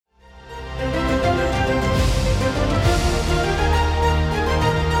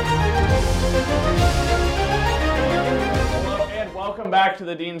to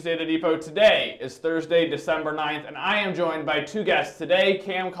the Dean's Data Depot. Today is Thursday, December 9th, and I am joined by two guests today,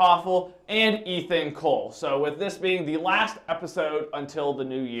 Cam Koffel and Ethan Cole. So with this being the last episode until the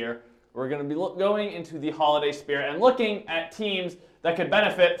new year, we're going to be going into the holiday spirit and looking at teams that could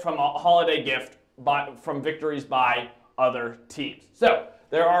benefit from a holiday gift from victories by other teams. So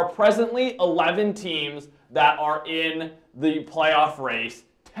there are presently 11 teams that are in the playoff race,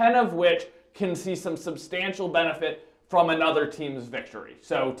 10 of which can see some substantial benefit from another team's victory.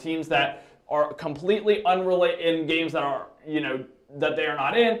 So teams that are completely unrelated in games that are, that they are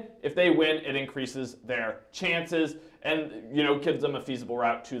not in, if they win, it increases their chances and, gives them a feasible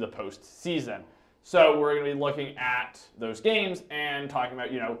route to the postseason. So we're going to be looking at those games and talking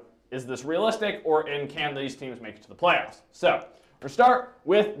about, is this realistic and can these teams make it to the playoffs? So we're going to start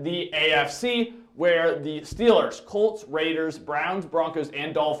with the AFC, where the Steelers, Colts, Raiders, Browns, Broncos,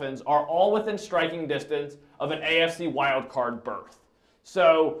 and Dolphins are all within striking distance of an AFC wildcard berth.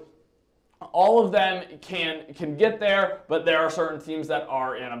 So all of them can get there, but there are certain teams that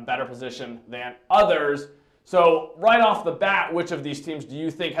are in a better position than others. So right off the bat, which of these teams do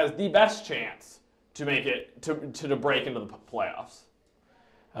you think has the best chance to make it to break into the playoffs?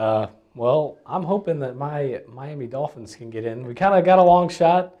 Well, I'm hoping that my Miami Dolphins can get in. We kind of got a long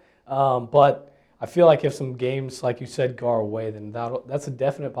shot, but I feel like if some games, like you said, go our way, then that's a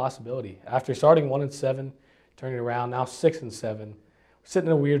definite possibility. After starting 1-7, turning around now 6-7, we're sitting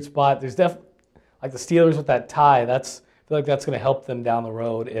in a weird spot. There's like the Steelers with that tie. I feel like that's going to help them down the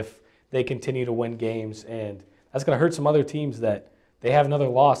road if they continue to win games, and that's going to hurt some other teams that they have another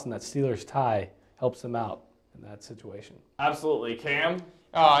loss, and that Steelers tie helps them out in that situation. Absolutely, Cam.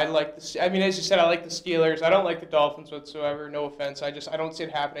 I like as you said, I like the Steelers. I don't like the Dolphins whatsoever. No offense. I don't see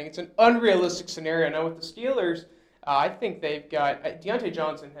it happening. It's an unrealistic scenario. Now with the Steelers, I think they've got Deontay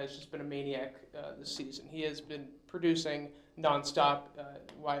Johnson has just been a maniac this season. He has been producing nonstop,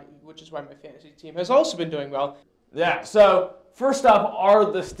 which is why my fantasy team has also been doing well. Yeah. So first up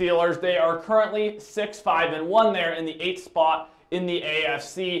are the Steelers. They are currently 6-5-1. They're in the 8th spot in the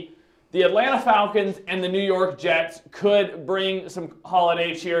AFC. The Atlanta Falcons and the New York Jets could bring some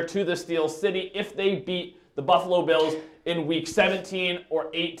holiday cheer to the Steel City if they beat the Buffalo Bills in Week 17 or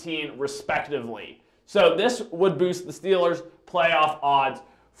 18, respectively. So this would boost the Steelers' playoff odds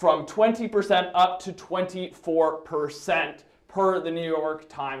from 20% up to 24% per the New York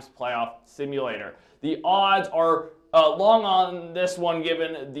Times Playoff Simulator. The odds are long on this one,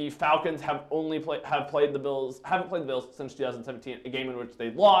 given the Falcons haven't played the Bills since 2017, a game in which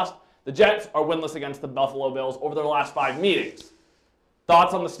they lost. The Jets are winless against the Buffalo Bills over their last 5 meetings.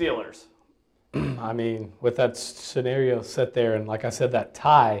 Thoughts on the Steelers? I mean, with that scenario set there, and like I said, that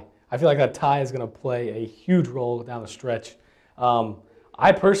tie, I feel like that tie is going to play a huge role down the stretch. I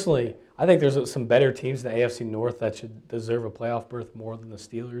think there's some better teams in the AFC North that should deserve a playoff berth more than the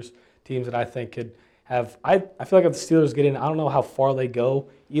Steelers. Teams that I think could have, I feel like if the Steelers get in, I don't know how far they go,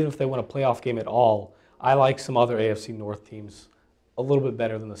 even if they win a playoff game at all. I like some other AFC North teams a little bit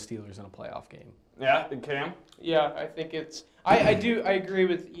better than the Steelers in a playoff game. Yeah, and Cam? Yeah, I think it's. I agree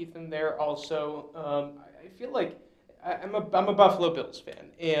with Ethan there. Also, I feel like I'm a Buffalo Bills fan,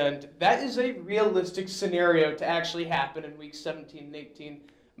 and that is a realistic scenario to actually happen in Week 17 and 18.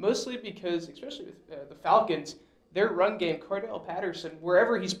 Mostly because, especially with the Falcons, their run game, Cordell Patterson,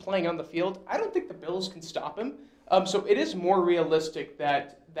 wherever he's playing on the field, I don't think the Bills can stop him. So it is more realistic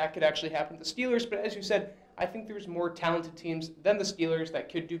that could actually happen to the Steelers. But as you said, I think there's more talented teams than the Steelers that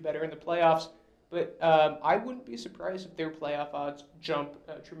could do better in the playoffs. But I wouldn't be surprised if their playoff odds jump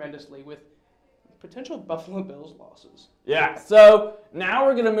tremendously with potential Buffalo Bills losses. Yeah, so now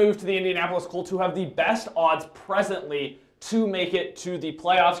we're going to move to the Indianapolis Colts, who have the best odds presently to make it to the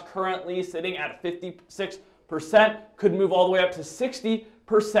playoffs, currently sitting at 56%, could move all the way up to 60%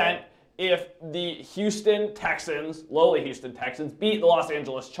 if the Houston Texans, lowly Houston Texans, beat the Los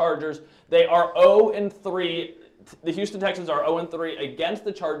Angeles Chargers. They are 0-3. The Houston Texans are 0-3 against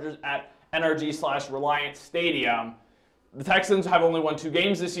the Chargers at NRG/Reliant Stadium. The Texans have only won 2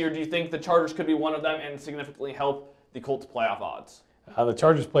 games this year. Do you think the Chargers could be one of them and significantly help the Colts' playoff odds? The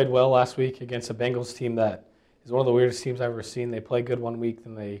Chargers played well last week against a Bengals team that is one of the weirdest teams I've ever seen. They play good one week,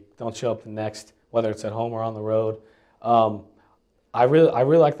 then they don't show up the next, whether it's at home or on the road. I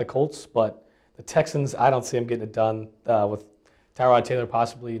really like the Colts, but the Texans, I don't see them getting it done with Tyrod Taylor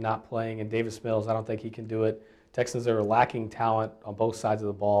possibly not playing and Davis Mills. I don't think he can do it. Texans are lacking talent on both sides of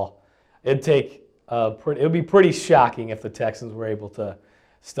the ball. It would be pretty shocking if the Texans were able to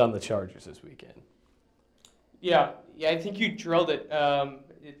stun the Chargers this weekend. Yeah, I think you drilled it.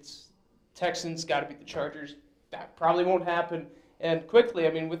 It's Texans got to beat the Chargers. That probably won't happen. And quickly,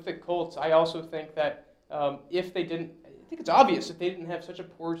 I mean, with the Colts, I also think that if they didn't, think it's obvious if they didn't have such a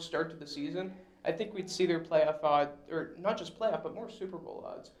poor start to the season, I think we'd see their playoff odds, or not just playoff, but more Super Bowl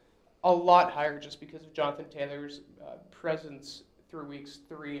odds, a lot higher just because of Jonathan Taylor's presence through weeks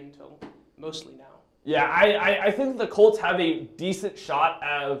 3 until mostly now. Yeah, I think the Colts have a decent shot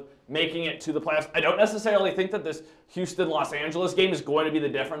of making it to the playoffs. I don't necessarily think that this Houston-Los Angeles game is going to be the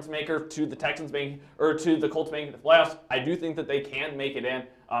difference maker to the Texans to the Colts making the playoffs. I do think that they can make it in.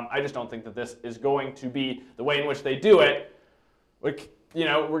 I just don't think that this is going to be the way in which they do it. We're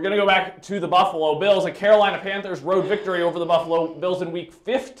going to go back to the Buffalo Bills. A Carolina Panthers road victory over the Buffalo Bills in Week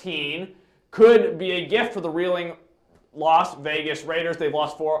 15 could be a gift for the reeling Las Vegas Raiders. They've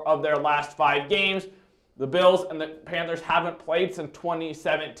lost 4 of their last 5 games. The Bills and the Panthers haven't played since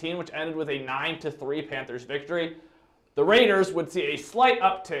 2017, which ended with a 9-3 Panthers victory. The Raiders would see a slight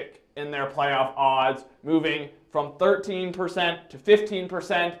uptick in their playoff odds, moving from 13% to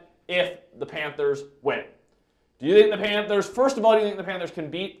 15% if the Panthers win. Do you think the Panthers, first of all, do you think the Panthers can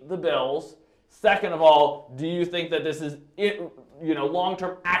beat the Bills? Second of all, do you think that this is,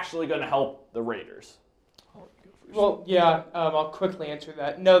 long-term actually going to help the Raiders? Well, yeah, I'll quickly answer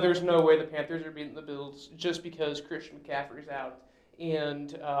that. No, there's no way the Panthers are beating the Bills just because Christian McCaffrey's out.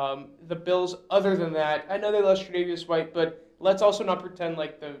 And the Bills, other than that, I know they lost Tre'Davious White, but let's also not pretend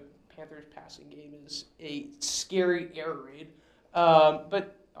like the Panthers' passing game is a scary air raid.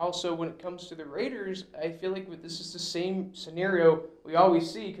 But also, when it comes to the Raiders, I feel like this is the same scenario we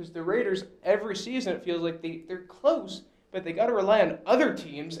always see because the Raiders, every season, it feels like they're close, but they got to rely on other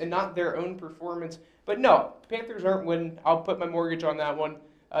teams and not their own performance. But no, Panthers aren't winning. I'll put my mortgage on that one.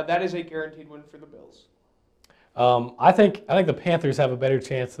 That is a guaranteed win for the Bills. I think the Panthers have a better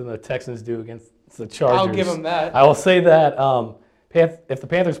chance than the Texans do against the Chargers. I'll give them that. I will say that if the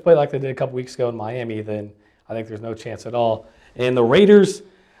Panthers play like they did a couple weeks ago in Miami, then I think there's no chance at all. And the Raiders,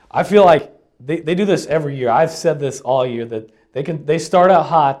 I feel like they do this every year. I've said this all year that they start out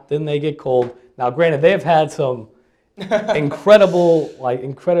hot, then they get cold. Now, granted, they have had some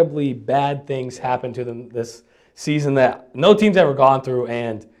incredibly bad things happen to them this season that no team's ever gone through.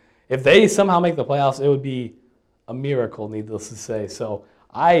 And if they somehow make the playoffs, it would be a miracle, needless to say. So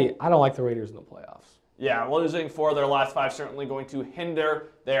I don't like the Raiders in the playoffs. Yeah, losing 4 of their last 5 certainly going to hinder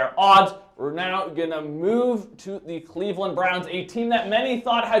their odds. We're now going to move to the Cleveland Browns, a team that many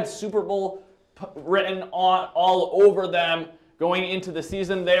thought had Super Bowl written all over them going into the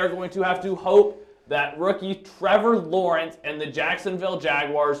season. They are going to have to hope that rookie Trevor Lawrence and the Jacksonville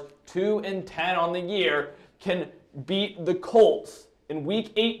Jaguars, 2-10 on the year, can beat the Colts in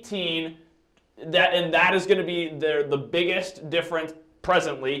Week 18. That is going to be the biggest difference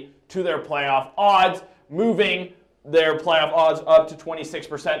presently to their playoff odds, moving their playoff odds up to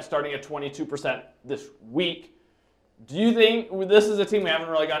 26%, starting at 22% this week. Do you think this is a team we haven't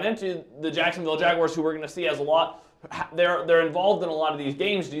really gotten into, the Jacksonville Jaguars, who we're going to see as a lot? They're involved in a lot of these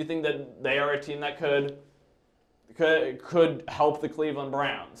games. Do you think that they are a team that could help the Cleveland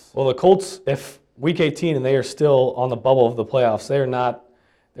Browns? Well, the Colts, if Week 18 and they are still on the bubble of the playoffs, they're not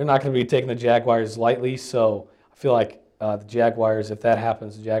going to be taking the Jaguars lightly. So I feel like the Jaguars, if that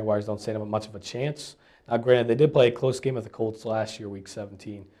happens, the Jaguars don't stand up much of a chance. Now, granted, they did play a close game with the Colts last year, Week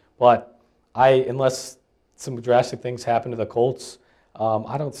 17, but unless some drastic things happen to the Colts,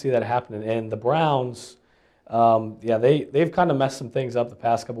 I don't see that happening. And the Browns. They've kind of messed some things up the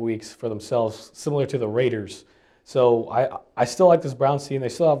past couple weeks for themselves, similar to the Raiders. So I still like this Browns team. They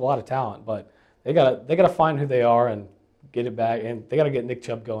still have a lot of talent, but they gotta find who they are and get it back. And they gotta get Nick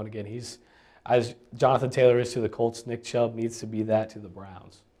Chubb going again. He's, as Jonathan Taylor is to the Colts, Nick Chubb needs to be that to the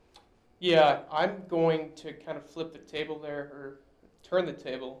Browns. Yeah, I'm going to kind of flip the table there, or turn the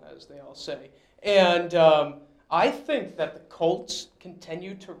table, as they all say. And I think that the Colts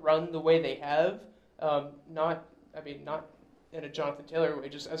continue to run the way they have. Not in a Jonathan Taylor way,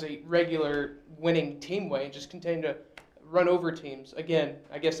 just as a regular winning team way, and just continue to run over teams. Again,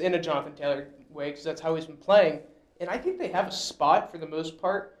 I guess in a Jonathan Taylor way, because that's how he's been playing. And I think they have a spot, for the most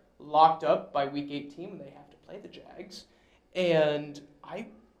part, locked up by Week 18 when they have to play the Jags. And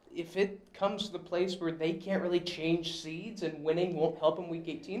if it comes to the place where they can't really change seeds and winning won't help them Week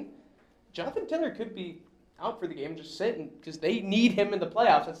 18, Jonathan Taylor could be out for the game, just sitting, because they need him in the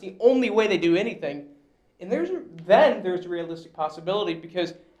playoffs. That's the only way they do anything. And there's a realistic possibility,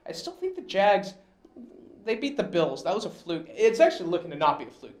 because I still think the Jags, they beat the Bills. That was a fluke. It's actually looking to not be a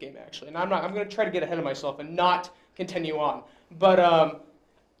fluke game, actually. And I'm going to try to get ahead of myself and not continue on. But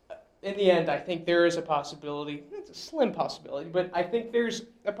in the end, I think there is a possibility. It's a slim possibility, but I think there's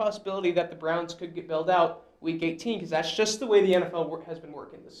a possibility that the Browns could get bailed out Week 18, because that's just the way the NFL has been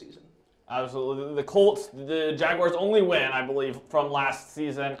working this season. Absolutely. The Colts, the Jaguars' only win, I believe, from last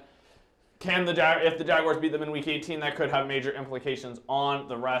season if the Jaguars beat them in Week 18, that could have major implications on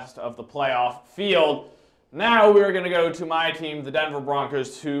the rest of the playoff field. Now we're going to go to my team, the Denver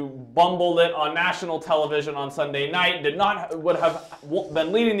Broncos, who bumbled it on national television on Sunday night. Would have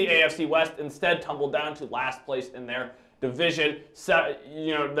been leading the AFC West, instead tumbled down to last place in their division. So,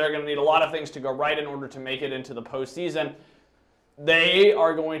 they're going to need a lot of things to go right in order to make it into the postseason. They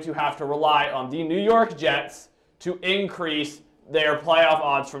are going to have to rely on the New York Jets to increase their playoff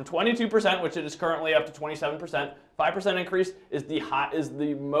odds from 22%, which it is currently up to 27%. 5% increase is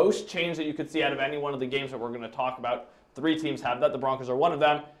the most change that you could see out of any one of the games that we're going to talk about. 3 teams have that. The Broncos are one of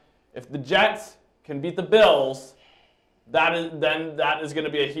them. If the Jets can beat the Bills, that is going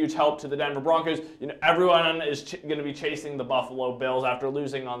to be a huge help to the Denver Broncos. Everyone is going to be chasing the Buffalo Bills after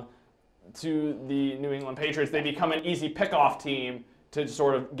losing to the New England Patriots. They become an easy pickoff team to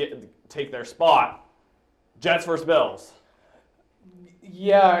sort of take their spot. Jets versus Bills.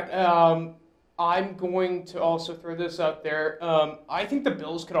 Yeah, I'm going to also throw this out there. I think the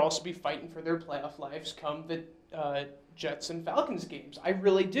Bills could also be fighting for their playoff lives come the Jets and Falcons games. I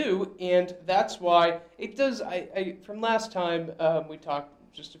really do, and that's why it does. From last time we talked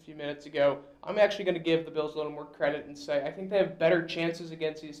just a few minutes ago, I'm actually going to give the Bills a little more credit and say I think they have better chances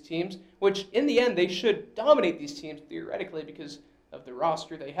against these teams, which in the end they should dominate these teams theoretically because of the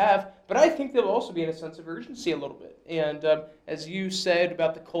roster they have, but I think they'll also be in a sense of urgency a little bit. And as you said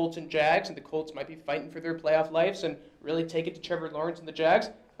about the Colts and Jags, and the Colts might be fighting for their playoff lives and really take it to Trevor Lawrence and the Jags,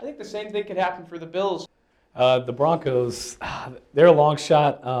 I think the same thing could happen for the Bills. The Broncos, they're a long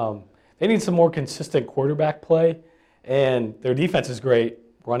shot. They need some more consistent quarterback play, and their defense is great.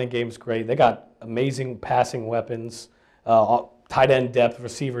 Running game's great. They got amazing passing weapons, tight end depth,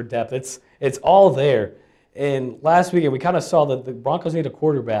 receiver depth. It's all there. And last weekend, we kind of saw that the Broncos need a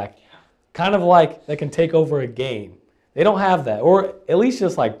quarterback, kind of like that can take over a game. They don't have that, or at least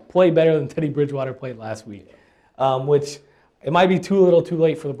just like play better than Teddy Bridgewater played last week, which it might be too little too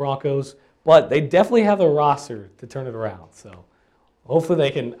late for the Broncos, but they definitely have the roster to turn it around. So hopefully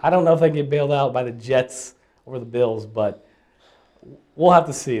they can. I don't know if they can get bailed out by the Jets or the Bills, but we'll have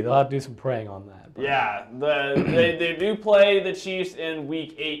to see. They'll have to do some praying on that. Yeah, they do play the Chiefs in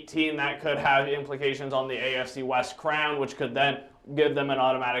Week 18. That could have implications on the AFC West crown, which could then give them an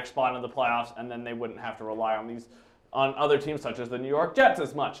automatic spot in the playoffs, and then they wouldn't have to rely on other teams such as the New York Jets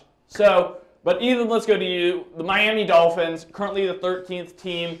as much. So, but Ethan, let's go to you. The Miami Dolphins, currently the 13th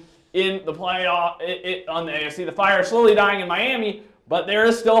team in the playoff on the AFC. The fire is slowly dying in Miami, but there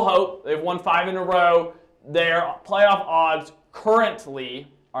is still hope. They've won 5 in a row. Their playoff odds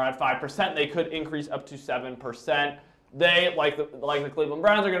currently are at 5%. They could increase up to 7%. They, like the Cleveland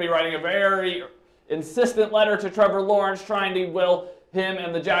Browns, are going to be writing a very insistent letter to Trevor Lawrence, trying to will him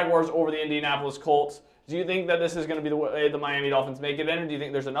and the Jaguars over the Indianapolis Colts. Do you think that this is going to be the way the Miami Dolphins make it in, or do you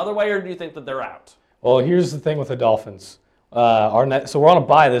think there's another way, or do you think that they're out? Well, here's the thing with the Dolphins. So we're on a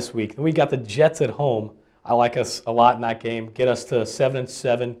bye this week. We got the Jets at home. I like us a lot in that game. Get us to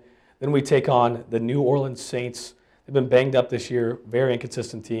 7-7. Then we take on the New Orleans Saints. They've been banged up this year. Very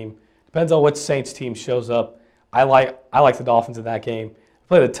inconsistent team. Depends on what Saints team shows up. I like the Dolphins in that game.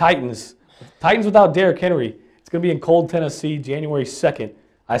 Play the Titans. Titans without Derrick Henry. It's going to be in cold Tennessee, January 2nd.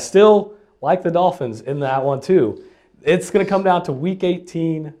 I still like the Dolphins in that one too. It's going to come down to Week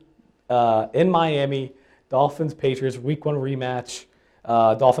 18 in Miami. Dolphins Patriots Week 1 rematch.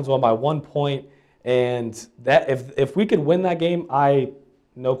 Dolphins won by 1 point, and that if we could win that game,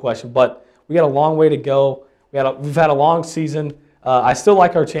 no question. But we got a long way to go. We've had a long season. I still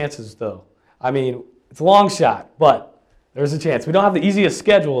like our chances, though. I mean, it's a long shot, but there's a chance. We don't have the easiest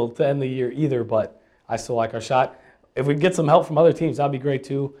schedule to end the year either, but I still like our shot. If we get some help from other teams, that'd be great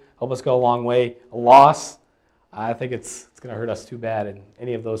too. Help us go a long way. A loss, I think it's going to hurt us too bad in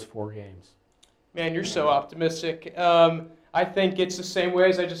any of those 4 games. Man, you're so optimistic. I think it's the same way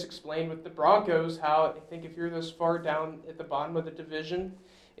as I just explained with the Broncos, how I think if you're this far down at the bottom of the division,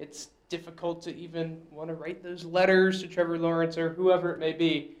 it's difficult to even want to write those letters to Trevor Lawrence or whoever it may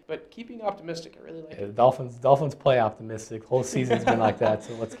be. But keeping optimistic, I really like it. The Dolphins play optimistic. The whole season's been like that,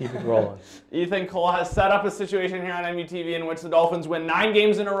 so let's keep it rolling. Ethan Cole has set up a situation here on MUTV in which the Dolphins win 9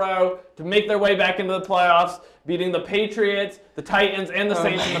 games in a row to make their way back into the playoffs, beating the Patriots, the Titans, and the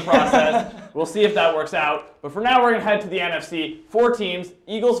Saints in the process. We'll see if that works out. But for now, we're going to head to the NFC. 4 teams,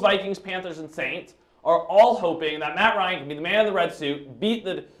 Eagles, Vikings, Panthers, and Saints, are all hoping that Matt Ryan can be the man in the red suit, beat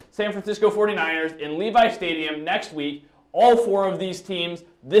the San Francisco 49ers in Levi Stadium next week. All 4 of these teams,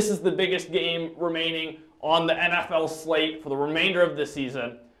 this is the biggest game remaining on the NFL slate for the remainder of this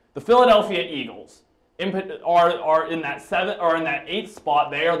season. The Philadelphia Eagles are in that 8th spot.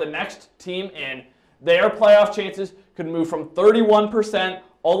 They are the next team in. Their playoff chances could move from 31%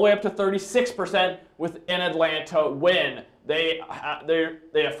 all the way up to 36% with an Atlanta win. They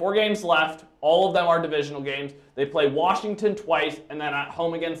have 4 games left. All of them are divisional games. They play Washington twice, and then at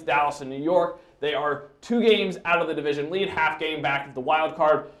home against Dallas and New York. They are 2 games out of the division lead, half game back of the wild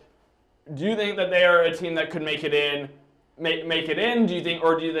card. Do you think that they are a team that could make it in? Make it in? Do you think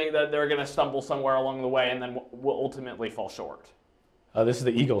that they're going to stumble somewhere along the way and then will ultimately fall short? This is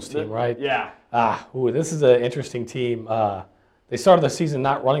the Eagles team, right? Yeah. This is an interesting team. They started the season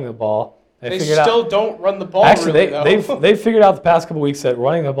not running the ball. They still don't run the ball. Actually, really, they've figured out the past couple weeks that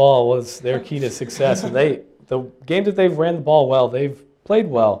running the ball was their key to success. And the games that they've ran the ball well, they've played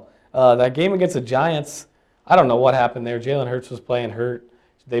well. That game against the Giants, I don't know what happened there. Jalen Hurts was playing hurt.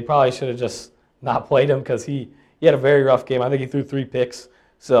 They probably should have just not played him because he had a very rough game. I think he threw 3 picks.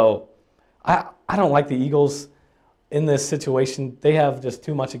 So I don't like the Eagles in this situation. They have just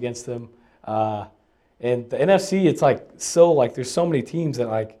too much against them. And the NFC, it's there's so many teams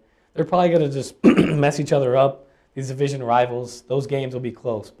that they're probably going to just mess each other up. These division rivals, those games will be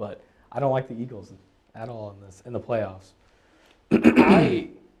close, but I don't like the Eagles at all in the playoffs.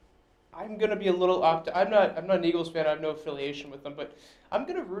 I'm going to be a little I'm not an Eagles fan. I have no affiliation with them, but I'm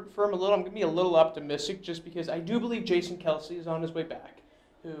going to root for them a little. I'm going to be a little optimistic just because I do believe Jason Kelce is on his way back,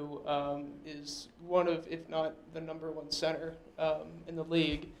 who is one of, if not the #1 center in the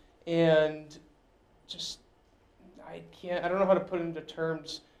league, and just I don't know how to put it into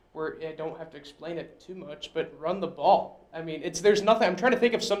terms where I don't have to explain it too much, but run the ball. I mean, there's nothing. I'm trying to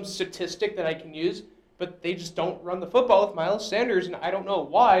think of some statistic that I can use, but they just don't run the football with Miles Sanders, and I don't know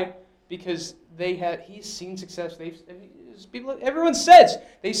why, because he's seen success. Everyone says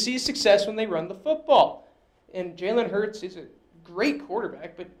they see success when they run the football. And Jalen Hurts is a great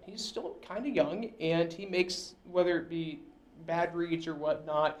quarterback, but he's still kind of young, and he makes, whether it be bad reads or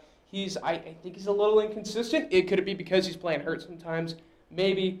whatnot, I think he's a little inconsistent. Could it be because he's playing hurt sometimes?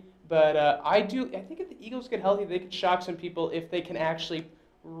 Maybe. But I think if the Eagles get healthy, they could shock some people if they can actually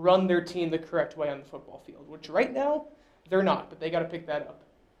run their team the correct way on the football field, which right now they're not, but they got to pick that up.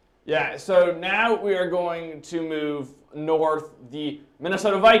 Yeah, so now we are going to move north. The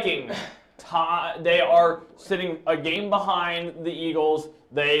Minnesota Vikings, they are sitting a game behind the Eagles.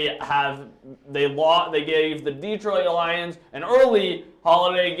 They gave the Detroit Lions an early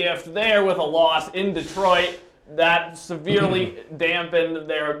holiday gift there with a loss in Detroit that severely dampened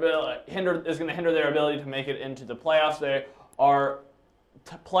their ability, is going to hinder their ability to make it into the playoffs. They are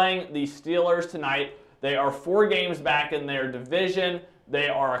playing the Steelers tonight. They are 4 games back in their division. They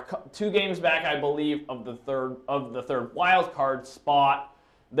are 2 games back, I believe, of the third wild card spot.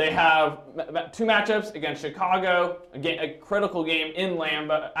 They have 2 matchups against Chicago, a critical game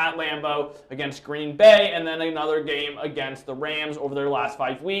at Lambeau against Green Bay, and then another game against the Rams over their last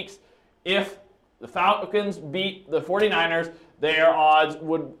 5 weeks. If the Falcons beat the 49ers, their odds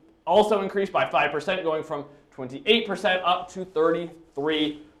would also increase by 5%, going from 28% up to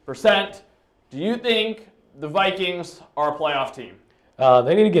 33%. Do you think the Vikings are a playoff team?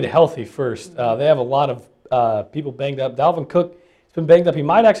 They need to get healthy first. They have a lot of people banged up. Dalvin Cook has been banged up. He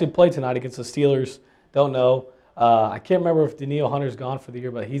might actually play tonight against the Steelers. Don't know. I can't remember if Danielle Hunter's gone for the year,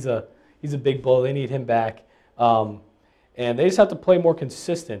 but he's a big bull. They need him back. And they just have to play more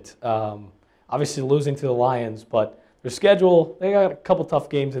consistent. Obviously losing to the Lions, but their schedule, they got a couple tough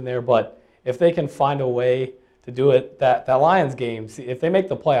games in there, but if they can find a way to do it, that Lions game, if they make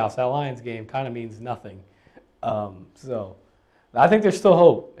the playoffs, that Lions game kind of means nothing. So I think there's still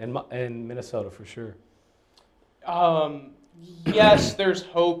hope in Minnesota for sure. Yes, there's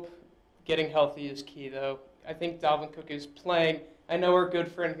hope. Getting healthy is key, though. I think Dalvin Cook is playing. I know our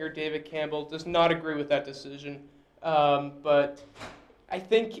good friend here, David Campbell, does not agree with that decision, but I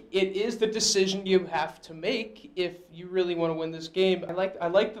think it is the decision you have to make if you really want to win this game. I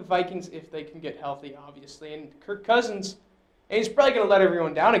like the Vikings if they can get healthy, obviously, and Kirk Cousins. And he's probably going to let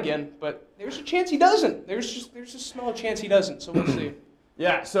everyone down again, but there's a chance he doesn't. There's a small chance he doesn't, so we'll see.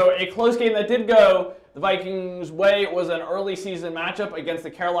 Yeah, so a close game that did go the Vikings' way was an early season matchup against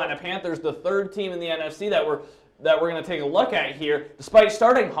the Carolina Panthers, the 3rd team in the NFC that we're going to take a look at here. Despite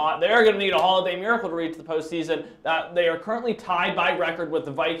starting hot, they are going to need a holiday miracle to reach the postseason. That they are currently tied by record with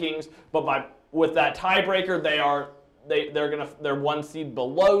the Vikings, but with that tiebreaker, they're 1 seed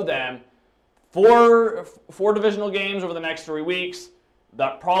below them. Four divisional games over the next 3 weeks.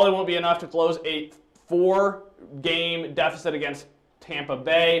 That probably won't be enough to close a 4-game deficit against Tampa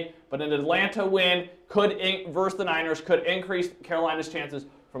Bay, but an Atlanta win versus the Niners could increase Carolina's chances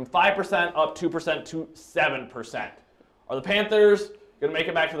from 5% up 2% to 7%. Are the Panthers going to make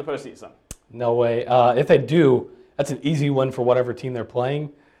it back to the postseason? No way. If they do, that's an easy win for whatever team they're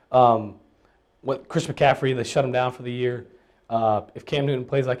playing. Chris McCaffrey, they shut him down for the year. If Cam Newton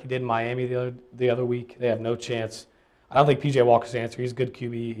plays like he did in Miami the other week, they have no chance. I don't think P.J. Walker's the answer. He's a good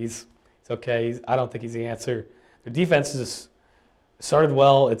QB. He's okay. I don't think he's the answer. Their defense has started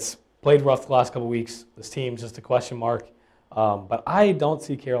well. It's played rough the last couple weeks. This team's just a question mark. But I don't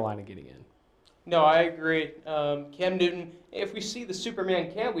see Carolina getting in. No, I agree. Cam Newton, if we see the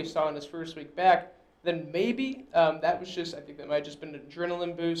Superman Cam we saw in his first week back, then maybe that was just, I think that might have just been an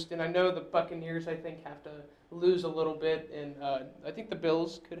adrenaline boost. And I know the Buccaneers, I think, have to lose a little bit. And I think the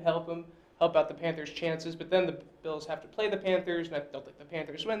Bills could help out the Panthers' chances. But then the Bills have to play the Panthers, and I don't think the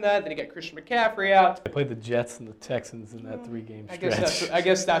Panthers win that. Then you got Christian McCaffrey out. They played the Jets and the Texans in that 3-game stretch. I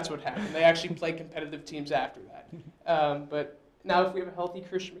guess that's what happened. They actually play competitive teams after that. But now if we have a healthy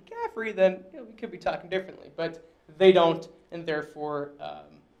Christian McCaffrey, then we could be talking differently. But they don't, and therefore,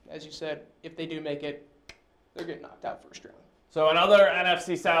 as you said, if they do make it, they're getting knocked out first round. So another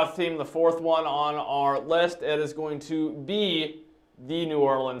NFC South team, the fourth one on our list, it is going to be the New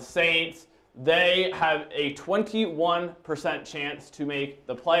Orleans Saints. They have a 21% chance to make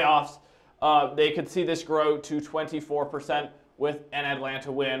the playoffs. They could see this grow to 24% with an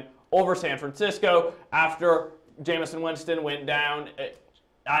Atlanta win over San Francisco after Jameis Winston went down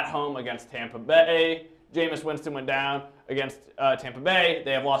at home against Tampa Bay. Jameis Winston went down against Tampa Bay.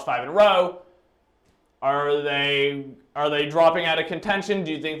 They have lost 5 in a row. Are they dropping out of contention?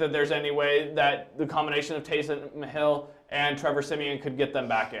 Do you think that there's any way that the combination of Taysom Hill and Trevor Siemian could get them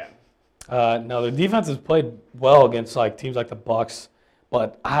back in? No, their defense has played well against teams like the Bucs,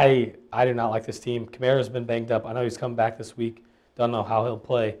 but I do not like this team. Kamara's been banged up. I know he's coming back this week. Don't know how he'll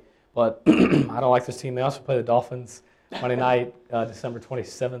play, but I don't like this team. They also play the Dolphins Monday night, December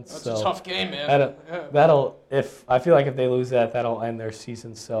 27th. That's so a tough game, man. I feel like if they lose that, that'll end their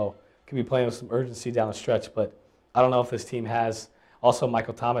season. So could be playing with some urgency down the stretch, but I don't know if this team has. Also,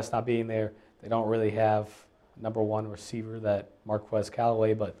 Michael Thomas not being there, they don't really have number one receiver that Marquez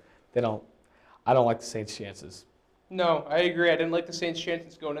Callaway, but I don't like the Saints' chances. No, I agree. I didn't like the Saints'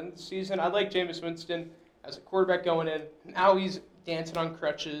 chances going into the season. I like Jameis Winston as a quarterback going in. Now he's dancing on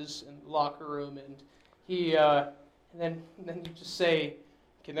crutches in the locker room, and he and then you just say,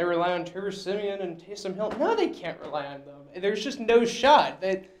 can they rely on Trevor Siemian and Taysom Hill? No, they can't rely on them. There's just no shot.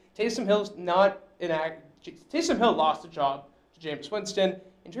 Taysom Hill's not an act. Taysom Hill lost the job to Jameis Winston,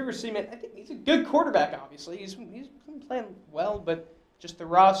 and Trevor Siemian, I think he's a good quarterback. Obviously, he's been playing well, but just the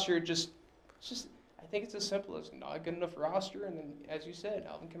roster, I think it's as simple as not a good enough roster. And then, as you said,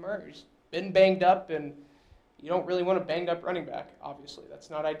 Alvin Kamara's been banged up, and you don't really want a banged up running back. Obviously, that's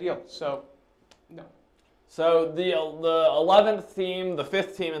not ideal. So, no. So the 11th team, the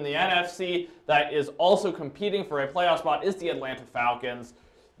 5th team in the NFC that is also competing for a playoff spot is the Atlanta Falcons.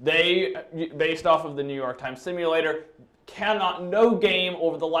 They, based off of the New York Times simulator, no game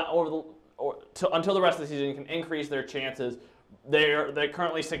until the rest of the season can increase their chances. They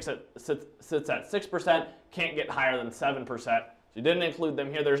currently sits at 6%, can't get higher than 7%. So you didn't include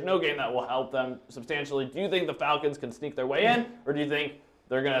them here. There's no game that will help them substantially. Do you think the Falcons can sneak their way in, or do you think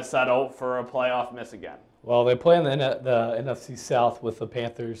they're going to settle for a playoff miss again? Well, they play in the NFC South with the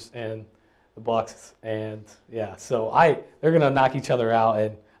Panthers and the Bucs, and so they're going to knock each other out,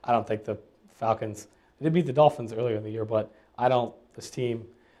 and I don't think the Falcons. They did beat the Dolphins earlier in the year, but I think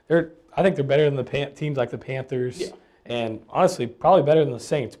they're better than the teams like the Panthers. Yeah. And honestly, probably better than the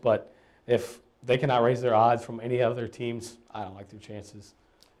Saints. But if they cannot raise their odds from any other teams, I don't like their chances.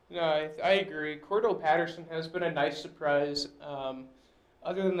 No, I agree. Cordell Patterson has been a nice surprise.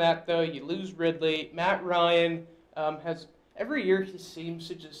 Other than that, though, you lose Ridley. Matt Ryan has every year he seems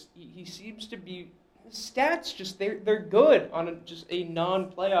to be his stats they're good on just a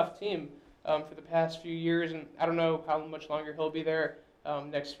non-playoff team for the past few years, and I don't know how much longer he'll be there.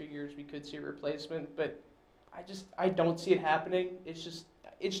 Next few years we could see a replacement, but I don't see it happening.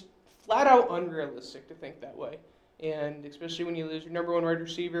 It's flat out unrealistic to think that way, and especially when you lose your number one wide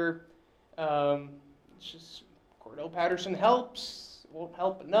receiver, it's just Cordell Patterson won't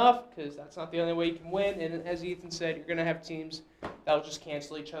help enough because that's not the only way you can win. And as Ethan said, you're going to have teams that will just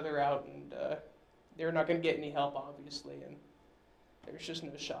cancel each other out, and they're not going to get any help, obviously, and there's just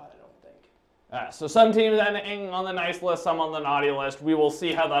no shot, I don't think. So some teams ending on the nice list, some on the naughty list. We will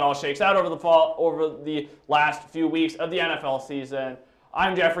see how that all shakes out over the last few weeks of the NFL season.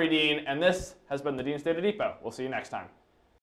 I'm Jeffrey Dean, and this has been the Dean State of Depot. We'll see you next time.